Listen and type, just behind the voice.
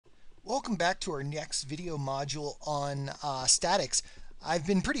Welcome back to our next video module on statics. I've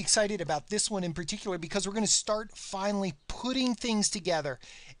been pretty excited about this one in particular because we're going to start finally putting things together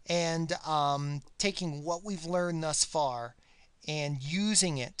and taking what we've learned thus far and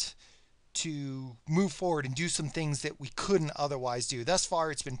using it to move forward and do some things that we couldn't otherwise do. Thus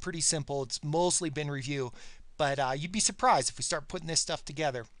far, it's been pretty simple. It's mostly been review, but you'd be surprised if we start putting this stuff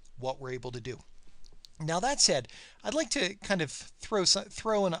together, what we're able to do. Now that said, I'd like to kind of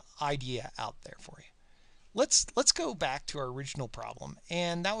throw an idea out there for you. Let's go back to our original problem,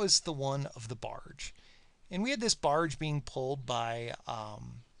 and that was the one of the barge. And we had this barge being pulled by,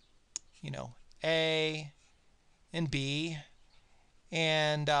 A and B.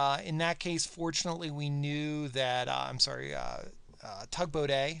 And in that case, fortunately, we knew that, tugboat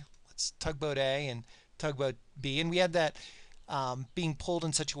A. Let's tugboat A and tugboat B. And we had that being pulled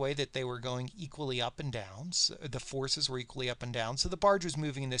in such a way that they were going equally up and down. So the forces were equally up and down. So the barge was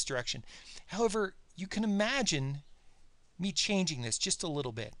moving in this direction. However, you can imagine me changing this just a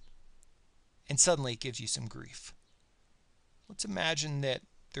little bit, and suddenly it gives you some grief. Let's imagine that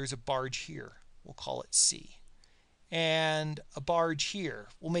there's a barge here. We'll call it C. And a barge here.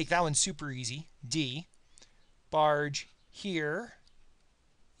 We'll make that one super easy. D. Barge here.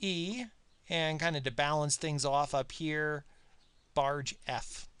 E. And kind of to balance things off up here, barge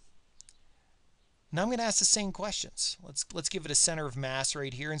F. Now I'm going to ask the same questions. Let's give it a center of mass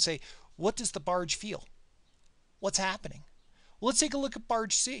right here and say, what does the barge feel? What's happening? Well, let's take a look at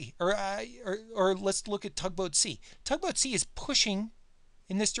barge C, or let's look at tugboat C. Tugboat C is pushing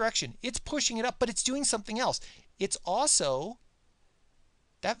in this direction. It's pushing it up, but it's doing something else. It's also,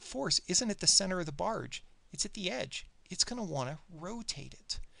 that force isn't at the center of the barge. It's at the edge. It's going to want to rotate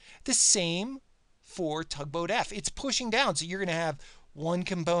it. The same for tugboat F. It's pushing down, so you're going to have one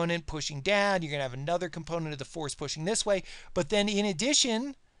component pushing down, you're going to have another component of the force pushing this way, but then in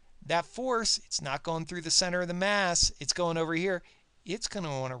addition, that force, it's not going through the center of the mass, it's going over here. It's going to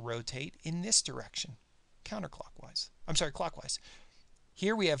want to rotate in this direction, clockwise.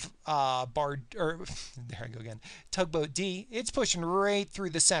 Here we have tugboat D. It's pushing right through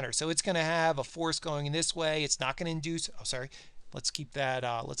the center, so it's going to have a force going in this way. It's not going to induce. Let's keep that.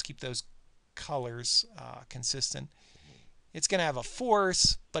 Let's keep those colors consistent. It's going to have a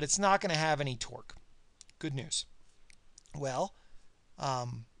force, but it's not going to have any torque. Good news. Well,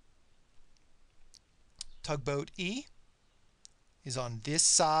 tugboat E is on this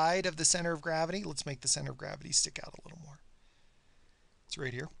side of the center of gravity. Let's make the center of gravity stick out a little more. It's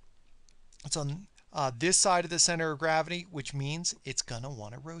right here. It's on this side of the center of gravity, which means it's going to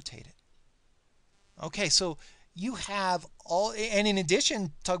want to rotate it. Okay, so you have all, and in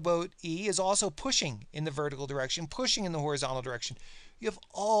addition, tugboat E is also pushing in the vertical direction, pushing in the horizontal direction. You have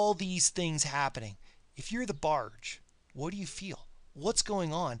all these things happening. If you're the barge, what do you feel? What's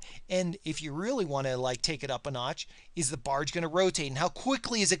going on? And if you really want to take it up a notch, is the barge going to rotate? And how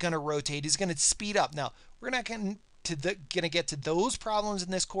quickly is it going to rotate? Is it going to speed up? Now, we're not going to get to those problems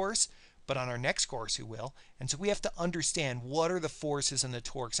in this course, but on our next course we will. And so we have to understand what are the forces and the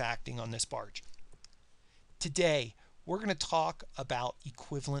torques acting on this barge. Today, we're going to talk about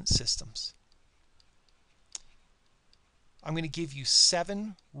equivalent systems. I'm going to give you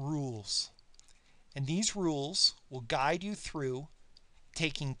 7 rules. And these rules will guide you through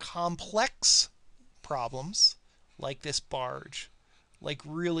taking complex problems like this barge, like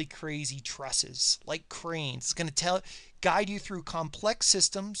really crazy trusses, like cranes. It's going to guide you through complex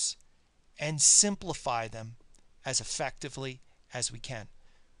systems and simplify them as effectively as we can.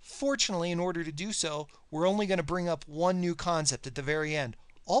 Fortunately, in order to do so, we're only going to bring up one new concept at the very end.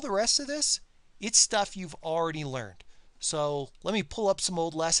 All the rest of this, it's stuff you've already learned. So let me pull up some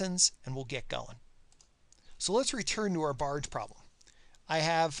old lessons and we'll get going. So let's return to our barge problem. I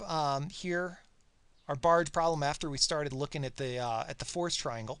have here our barge problem after we started looking at the force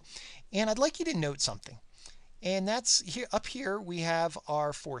triangle, and I'd like you to note something. And that's here, up here we have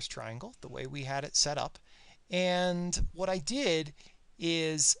our force triangle, the way we had it set up. And what I did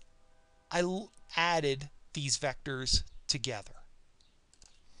is I added these vectors together.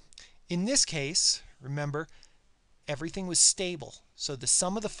 In this case, remember, everything was stable. So the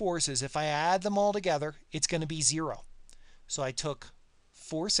sum of the forces, if I add them all together, it's going to be 0. So I took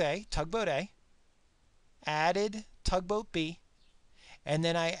force A, tugboat A, added tugboat B, and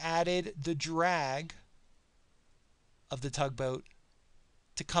then I added the drag of the tugboat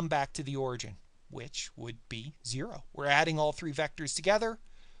to come back to the origin, which would be 0. We're adding all 3 vectors together.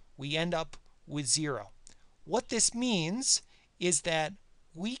 We end up with 0. What this means is that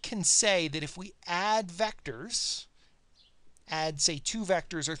we can say that if we add vectors, add say 2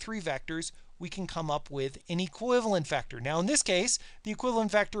 vectors or 3 vectors, we can come up with an equivalent vector. Now in this case, the equivalent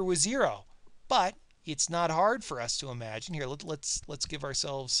vector was 0, but it's not hard for us to imagine. Here, let's give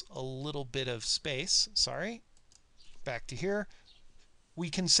ourselves a little bit of space. Sorry. Back to here. We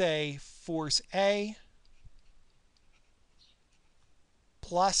can say force A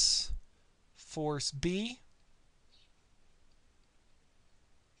plus force B.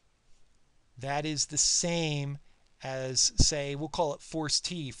 That is the same as, say, we'll call it force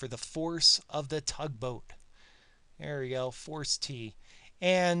T for the force of the tugboat. There we go, force T.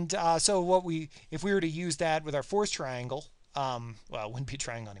 And so if we were to use that with our force triangle, well, it wouldn't be a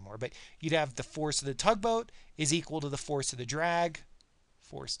triangle anymore, but you'd have the force of the tugboat is equal to the force of the drag,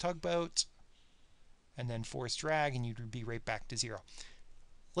 force tugboat, and then force drag, and you'd be right back to 0.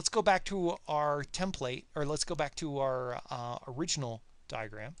 Let's go back to our template, or let's go back to our original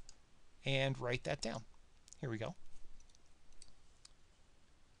diagram and write that down. Here we go.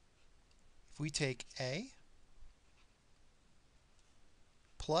 If we take A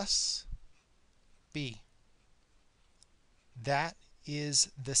plus B, that is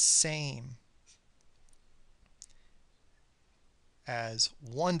the same as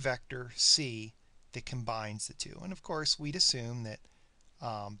one vector C that combines the two. And of course, we'd assume that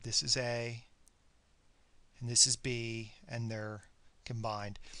this is A and this is B, and they're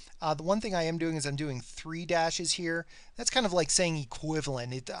combined. The one thing I am doing is I'm doing 3 dashes here. That's kind of like saying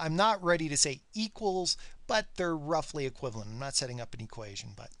equivalent. I'm not ready to say equals, but they're roughly equivalent. I'm not setting up an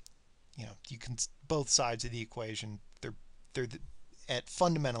equation, but you know, you can, both sides of the equation, they're at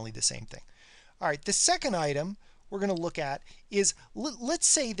fundamentally the same thing. All right, the second item we're going to look at is, let's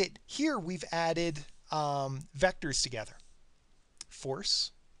say that here we've added vectors together.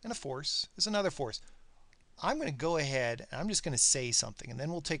 Force and a force is another force. I'm going to go ahead and I'm just going to say something, and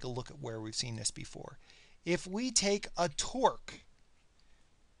then we'll take a look at where we've seen this before. If we take a torque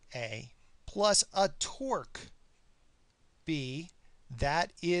A plus a torque B,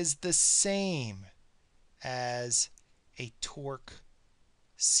 that is the same as a torque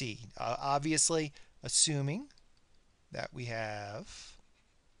C. Obviously, assuming that we have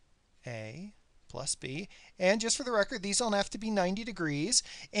A plus B. And just for the record, these don't have to be 90 degrees.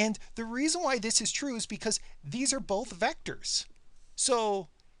 And the reason why this is true is because these are both vectors. So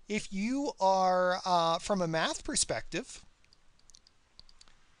if you are, from a math perspective,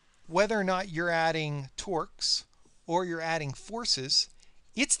 whether or not you're adding torques or you're adding forces,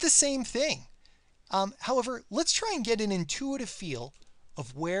 it's the same thing. However, let's try and get an intuitive feel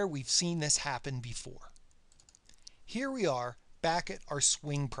of where we've seen this happen before. Here we are back at our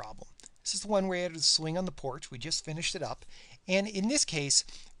swing problem. This is the one where we had to swing on the porch. We just finished it up. And in this case,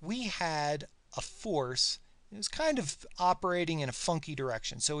 we had a force. It was kind of operating in a funky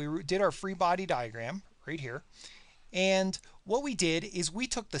direction. So we did our free body diagram right here. And what we did is we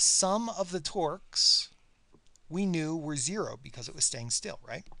took the sum of the torques we knew were 0 because it was staying still,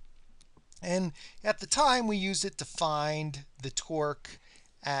 right? And at the time, we used it to find the torque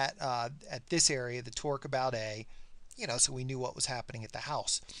at this area, the torque about A, you know, so we knew what was happening at the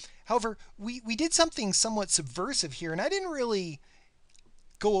house. However, we did something somewhat subversive here, and I didn't really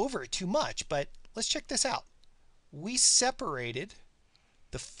go over it too much, but let's check this out. We separated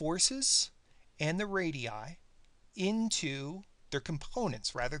the forces and the radii into their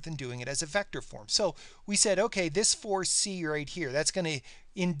components rather than doing it as a vector form. So we said, okay, this force C right here, that's going to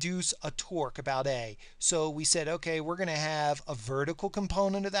induce a torque about A. So we said, okay, we're going to have a vertical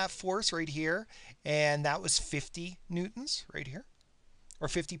component of that force right here, and that was 50 newtons right here, or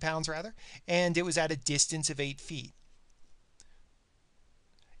 50 pounds rather, and it was at a distance of 8 feet.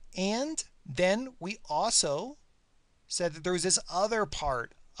 And then we also said that there was this other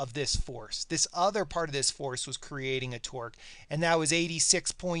part of this force. This other part of this force was creating a torque, and that was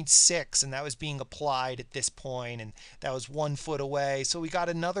 86.6, and that was being applied at this point, and that was 1 foot away. So we got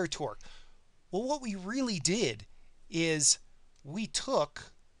another torque. Well, what we really did is we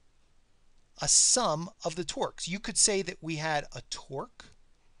took a sum of the torques. You could say that we had a torque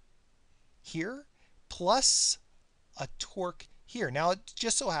here plus a torque here. Now, it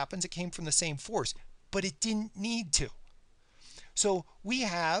just so happens it came from the same force, but it didn't need to. So we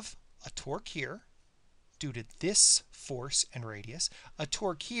have a torque here due to this force and radius, a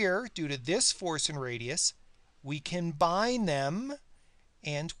torque here due to this force and radius. We combine them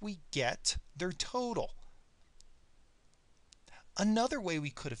and we get their total. Another way we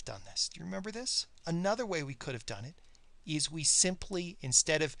could have done this, do you remember this? Another way we could have done it is we simply,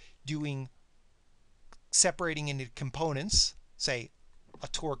 instead of doing separating into components, say a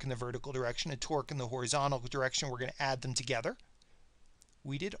torque in the vertical direction, a torque in the horizontal direction, we're going to add them together.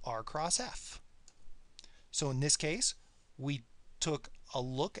 We did R cross F. So in this case, we took a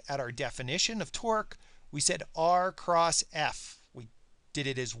look at our definition of torque. We said R cross F. We did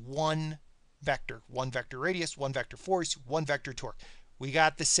it as one vector radius, one vector force, one vector torque. We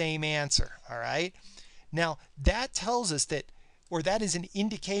got the same answer, all right? Now, that tells us that, or that is an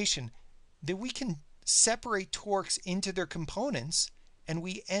indication that we can separate torques into their components and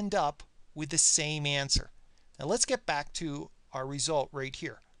we end up with the same answer. Now, let's get back to our result right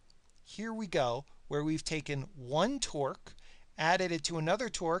here. Here we go, where we've taken one torque, added it to another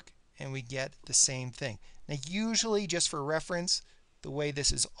torque, and we get the same thing. Now, usually, just for reference, the way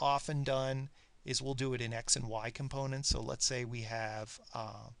this is often done is we'll do it in X and Y components. So let's say we have,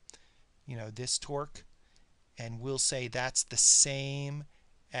 this torque, and we'll say that's the same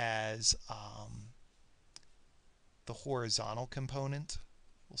as the horizontal component.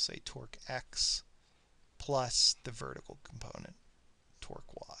 We'll say torque X plus the vertical component,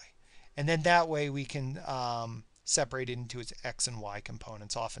 torque Y. And then that way we can separate it into its X and Y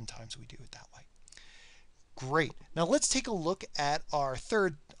components. Oftentimes we do it that way. Great. Now let's take a look at our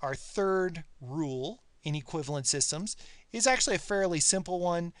third rule in equivalent systems. It's actually a fairly simple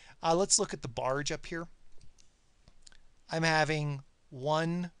one. Let's look at the barge up here. I'm having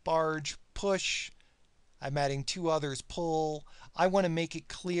one barge push. I'm adding two others pull. I want to make it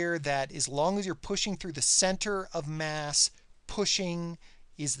clear that as long as you're pushing through the center of mass, pushing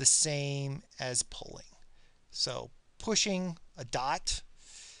is the same as pulling. So pushing a dot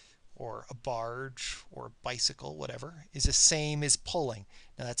or a barge or a bicycle, whatever, is the same as pulling.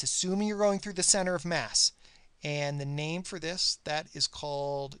 Now that's assuming you're going through the center of mass. And the name for this, that is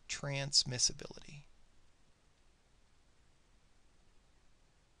called transmissibility.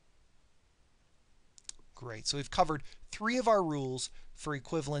 Great. So we've covered 3 of our rules for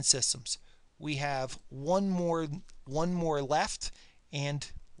equivalent systems. We have one more left,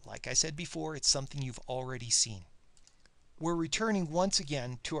 and like I said before, it's something you've already seen. We're returning once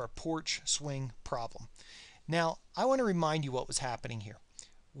again to our porch swing problem. Now, I want to remind you what was happening here.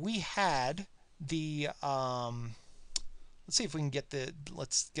 We had the, let's see if we can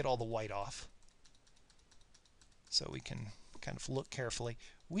let's get all the white off so we can kind of look carefully.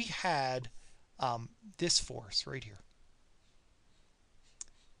 We had this force right here.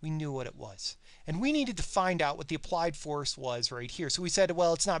 We knew what it was. And we needed to find out what the applied force was right here. So we said,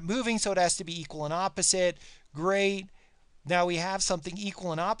 well, it's not moving, so it has to be equal and opposite. Great. Now we have something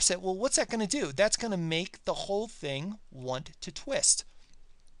equal and opposite. Well, what's that going to do? That's going to make the whole thing want to twist.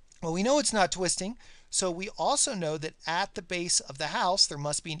 Well, we know it's not twisting, so we also know that at the base of the house, there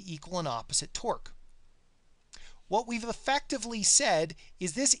must be an equal and opposite torque. What we've effectively said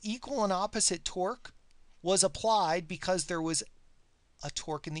is this equal and opposite torque was applied because there was a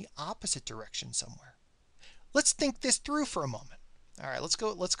torque in the opposite direction somewhere. Let's think this through for a moment. All right, let's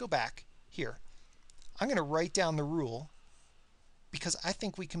go back here. I'm going to write down the rule because I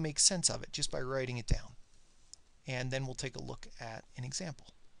think we can make sense of it just by writing it down. And then we'll take a look at an example.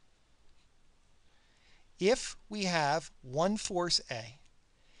 If we have one force A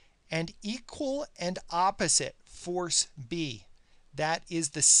and equal and opposite force B, that is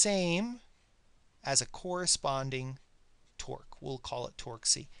the same as a corresponding torque. We'll call it torque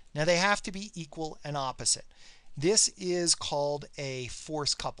C. Now they have to be equal and opposite. This is called a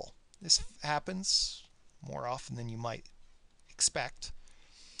force couple. This happens more often than you might expect.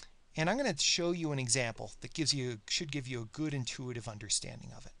 And I'm going to show you an example that should give you a good intuitive understanding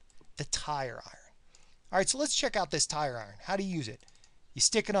of it. The tire iron. All right, so let's check out this tire iron. How to use it. You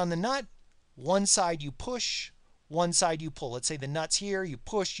stick it on the nut. One side you push, one side you pull. Let's say the nut's here, you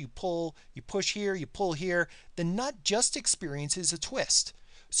push, you pull, you push here, you pull here. The nut just experiences a twist.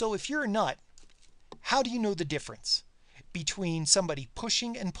 So if you're a nut, how do you know the difference between somebody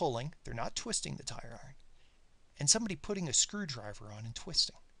pushing and pulling, they're not twisting the tire iron, and somebody putting a screwdriver on and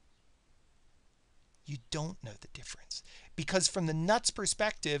twisting? You don't know the difference because from the nut's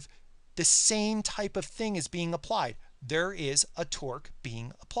perspective, the same type of thing is being applied. There is a torque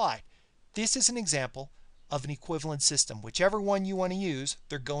being applied. This is an example of an equivalent system. Whichever one you want to use,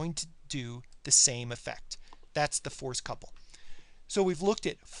 they're going to do the same effect. That's the force couple. So we've looked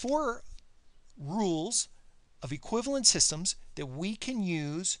at 4 rules of equivalent systems that we can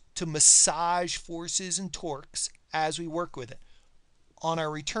use to massage forces and torques as we work with it. On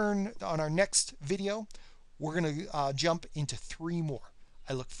our next video, we're going to jump into 3 more.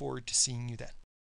 I look forward to seeing you then.